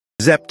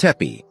Zep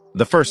Tepi,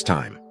 the first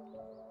time.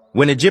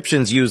 When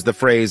Egyptians use the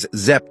phrase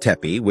Zep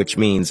Tepi, which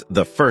means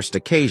the first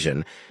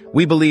occasion,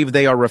 we believe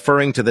they are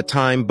referring to the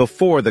time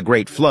before the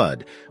Great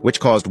Flood, which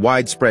caused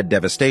widespread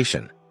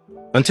devastation.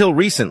 Until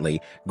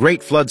recently,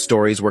 Great Flood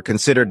stories were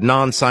considered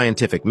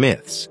non-scientific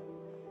myths.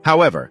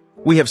 However,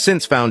 we have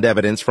since found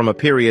evidence from a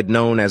period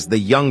known as the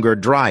Younger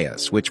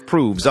Dryas, which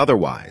proves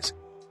otherwise.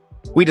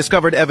 We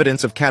discovered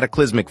evidence of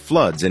cataclysmic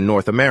floods in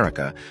North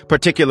America,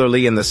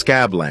 particularly in the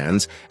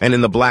Scablands and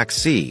in the Black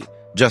Sea,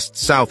 just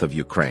south of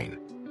Ukraine.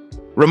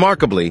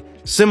 Remarkably,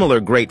 similar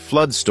Great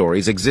Flood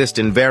stories exist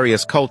in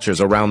various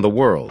cultures around the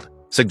world,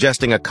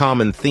 suggesting a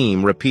common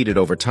theme repeated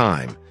over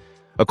time.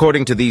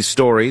 According to these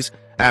stories,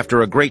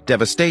 after a great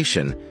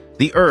devastation,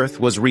 the earth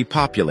was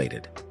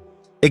repopulated.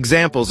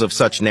 Examples of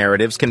such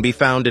narratives can be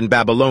found in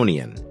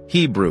Babylonian,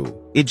 Hebrew,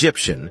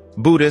 Egyptian,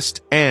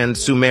 Buddhist, and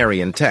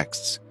Sumerian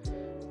texts.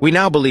 We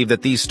now believe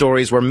that these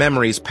stories were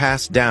memories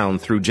passed down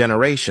through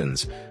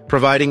generations,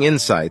 providing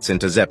insights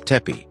into Zep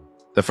Tepi,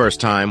 the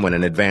first time when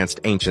an advanced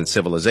ancient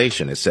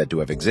civilization is said to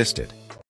have existed.